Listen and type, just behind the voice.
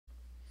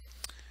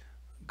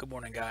Good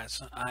morning,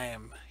 guys. I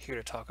am here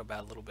to talk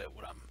about a little bit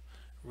what I'm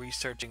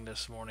researching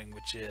this morning,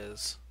 which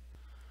is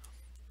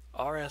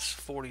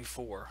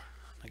RS-44.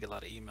 I get a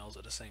lot of emails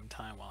at the same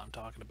time while I'm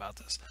talking about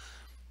this.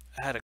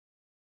 I had a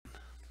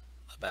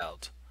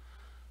about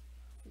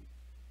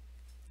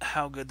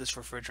how good this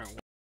refrigerant was.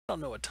 I don't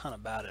know a ton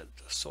about it,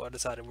 so I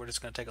decided we're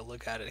just going to take a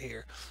look at it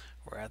here.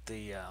 We're at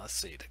the, let's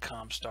see, the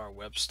Comstar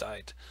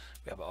website.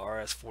 We have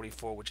a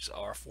RS-44, which is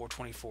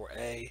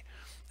R453a,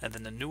 and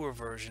then the newer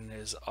version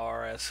is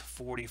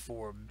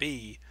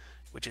RS-44b,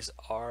 which is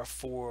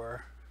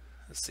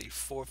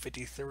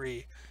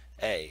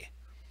R453a,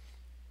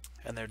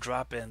 and they're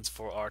drop-ins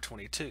for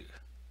R22.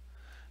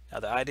 Now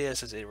the idea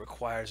is it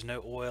requires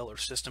no oil or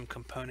system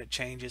component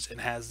changes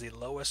and has the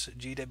lowest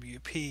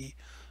GWP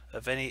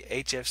of any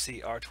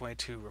HFC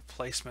R22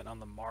 replacement on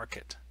the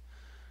market.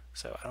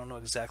 So I don't know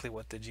exactly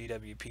what the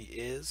GWP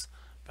is,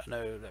 but I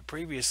know that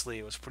previously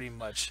it was pretty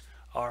much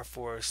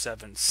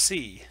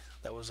R453a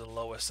that was the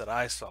lowest that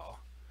I saw.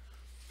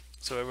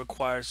 So it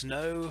requires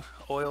no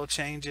oil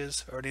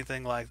changes or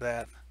anything like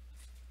that.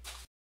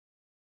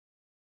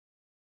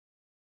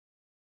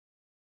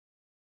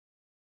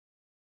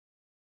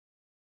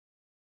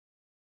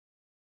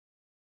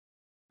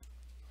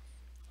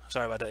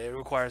 Sorry about that. It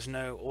requires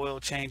no oil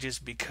changes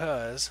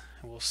because,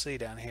 and we'll see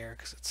down here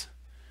because it's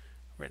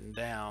written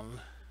down,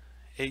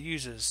 it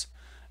uses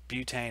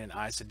butane and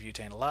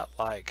isobutane, a lot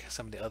like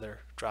some of the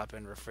other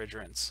drop-in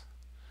refrigerants.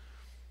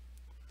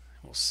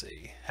 We'll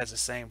see. Has the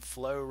same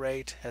flow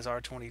rate as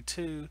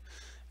R22.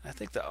 I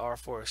think the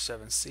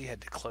R407C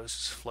had the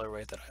closest flow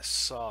rate that I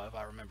saw, if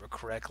I remember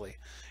correctly.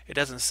 It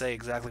doesn't say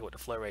exactly what the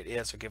flow rate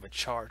is or give a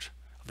chart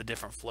of the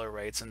different flow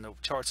rates, and the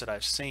charts that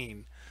I've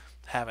seen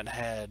haven't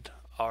had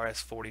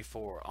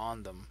RS-44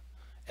 on them,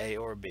 A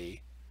or B.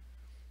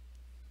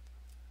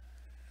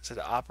 So it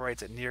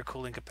operates at near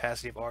cooling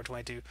capacity of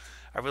R22.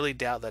 I really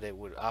doubt that it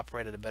would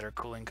operate at a better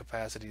cooling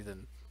capacity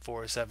than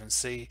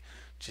 407C,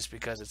 just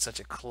because it's such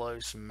a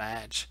close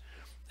match.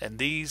 And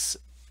this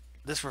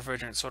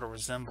refrigerant sort of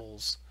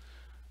resembles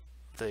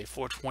the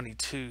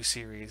 422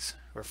 series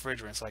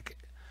refrigerants like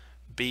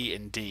B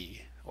and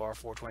D, or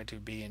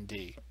 422B and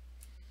D.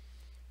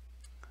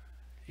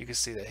 You can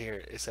see that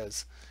here. It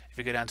says, if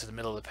you go down to the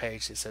middle of the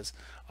page, it says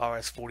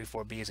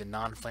RS-44b is a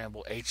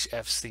non-flammable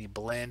HFC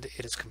blend.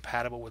 It is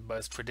compatible with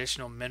both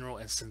traditional mineral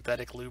and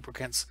synthetic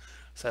lubricants,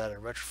 so that a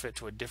retrofit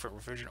to a different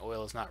refrigerant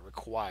oil is not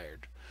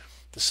required.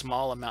 The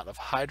small amount of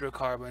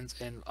hydrocarbons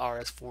in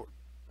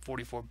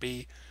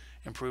RS-44b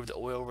improve the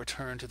oil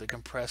return to the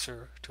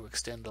compressor to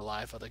extend the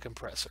life of the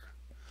compressor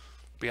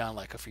beyond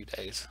like a few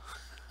days.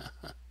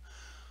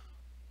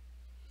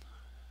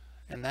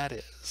 And that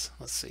is,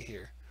 let's see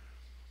here.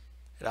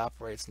 It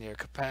operates near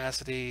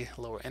capacity,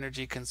 lower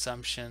energy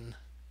consumption,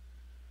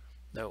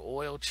 no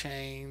oil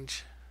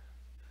change.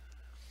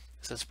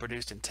 It says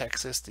produced in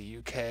Texas, the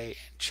UK, and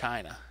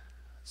China.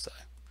 So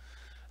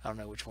I don't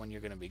know which one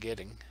you're going to be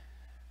getting.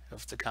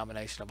 If it's a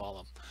combination of all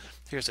of them.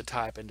 Here's the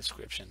type and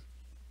description.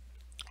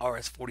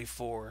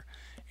 RS-44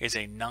 is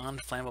a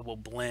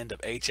non-flammable blend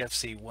of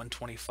HFC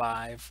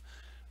 125,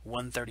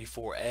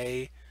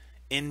 134A,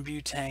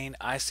 N-butane,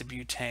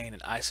 isobutane,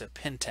 and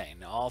isopentane.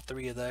 Now, all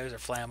three of those are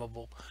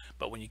flammable,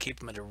 but when you keep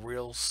them at a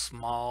real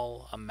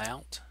small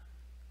amount,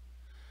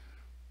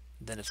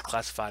 then it's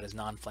classified as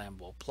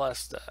non-flammable.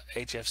 Plus, the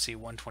HFC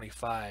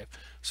 125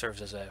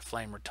 serves as a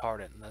flame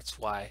retardant, and that's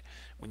why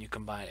when you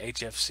combine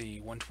HFC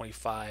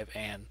 125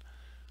 and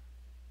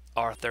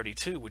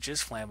R32, which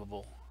is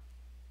flammable,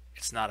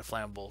 it's not a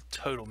flammable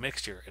total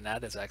mixture, and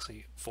that is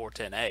actually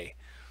 410A.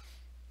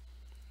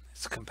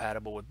 It's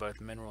compatible with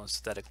both mineral and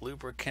synthetic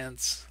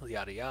lubricants,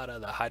 yada yada,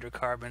 the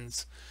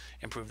hydrocarbons,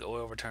 improve the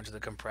oil return to the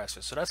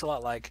compressor. So that's a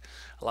lot like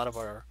a lot of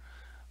our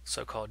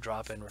so-called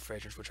drop-in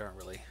refrigerants, which aren't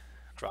really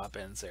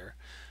drop-ins there,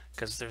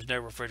 because there's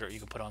no refrigerant you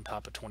can put on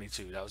top of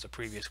 22. That was a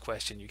previous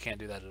question. You can't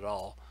do that at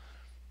all.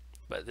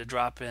 But the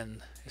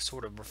drop-in is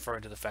sort of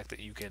referring to the fact that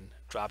you can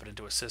drop it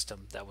into a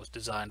system that was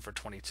designed for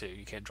 22.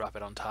 You can't drop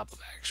it on top of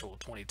actual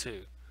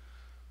 22.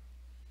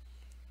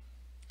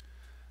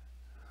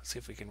 Let's see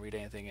if we can read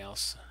anything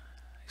else.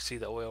 See,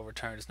 the oil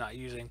return is not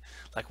using,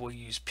 like we'll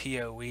use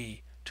POE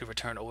to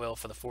return oil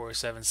for the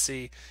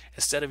 407C.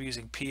 Instead of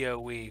using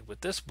POE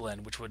with this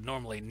blend, which would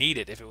normally need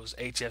it if it was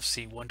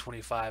HFC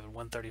 125 and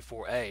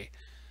 134A,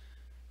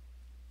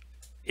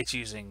 it's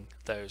using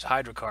those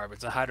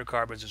hydrocarbons. The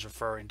hydrocarbons is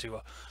referring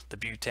to the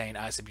butane,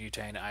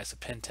 isobutane, and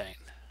isopentane.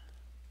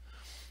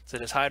 So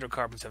those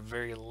hydrocarbons have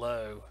very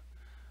low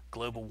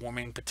global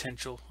warming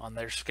potential on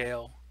their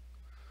scale,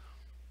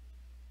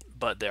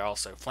 but they're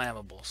also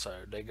flammable,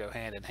 so they go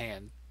hand in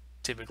hand.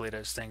 Typically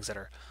those things that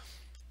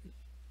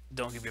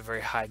don't give you a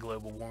very high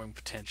global warming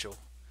potential,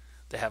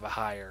 they have a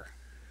higher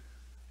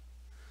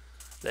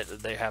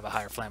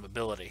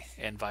flammability,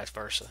 and vice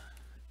versa.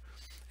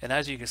 And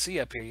as you can see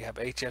up here, you have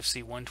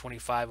HFC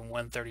 125 and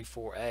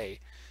 134A,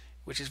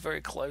 which is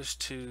very close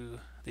to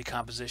the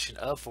composition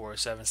of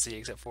 407C,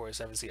 except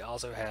 407C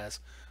also has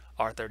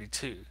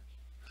R32.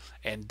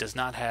 and does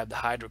not have the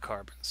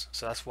hydrocarbons.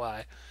 So that's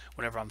why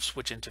whenever I'm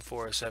switching to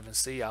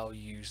 407C, I'll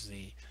use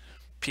the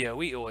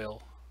POE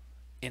oil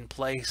in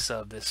place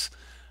of this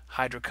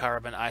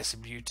hydrocarbon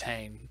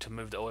isobutane to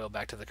move the oil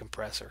back to the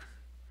compressor.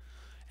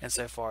 And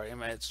so far, I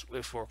mean, it's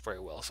worked very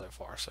well so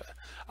far. So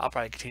I'll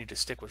probably continue to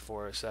stick with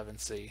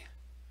 407C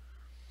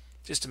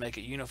just to make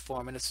it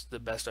uniform, and it's the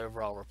best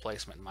overall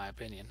replacement in my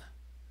opinion.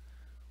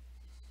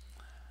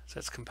 So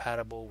it's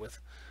compatible with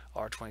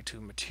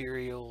R22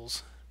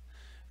 materials.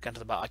 Got to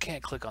the bottom. I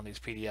can't click on these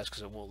PDFs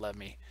because it won't let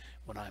me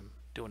when I'm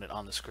doing it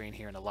on the screen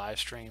here in the live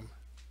stream.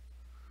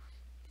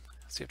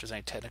 See if there's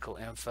any technical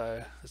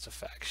info. It's a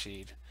fact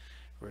sheet,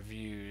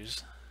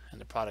 reviews,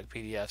 and the product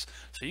PDFs.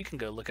 So you can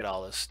go look at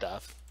all this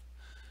stuff.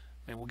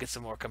 I mean, we'll get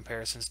some more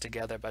comparisons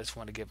together, but I just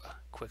want to give a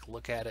quick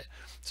look at it.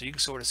 So you can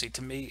sort of see,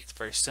 to me, it's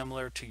very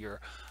similar to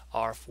your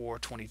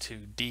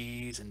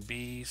R452Ds and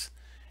Bs.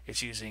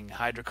 It's using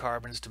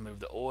hydrocarbons to move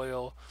the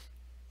oil.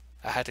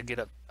 I had to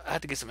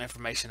get some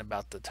information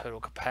about the total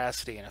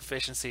capacity and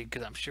efficiency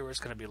because I'm sure it's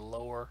going to be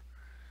lower.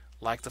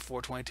 Like the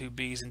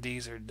 422Bs and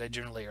Ds, they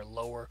generally are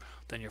lower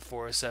than your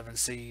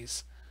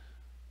 407Cs.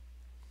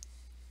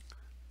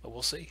 But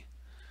we'll see.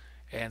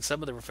 And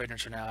some of the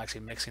refrigerants are now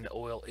actually mixing the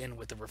oil in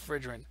with the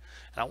refrigerant.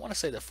 And I want to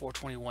say that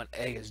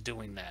 421A is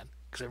doing that.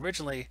 Because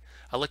originally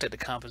I looked at the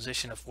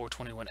composition of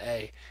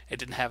 421A. It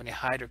didn't have any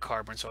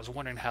hydrocarbons, so I was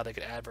wondering how they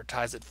could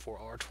advertise it for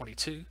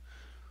R22.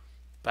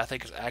 But I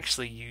think it's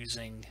actually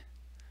using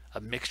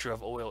a mixture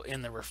of oil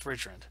in the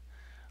refrigerant,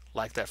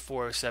 like that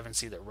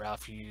 407C that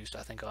Ralph used,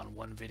 I think, on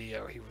one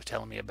video he was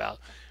telling me about,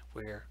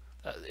 where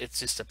it's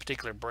just a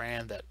particular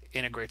brand that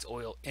integrates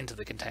oil into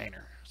the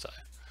container. So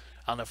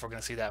I don't know if we're going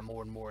to see that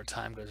more and more as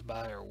time goes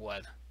by or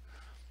what.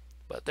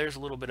 But there's a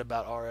little bit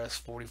about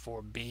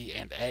RS-44b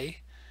and A,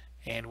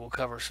 and we'll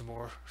cover some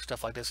more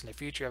stuff like this in the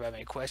future. If you have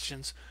any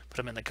questions, put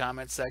them in the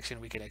comments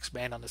section. We can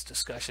expand on this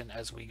discussion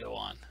as we go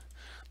on.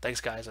 Thanks,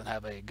 guys, and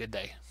have a good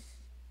day.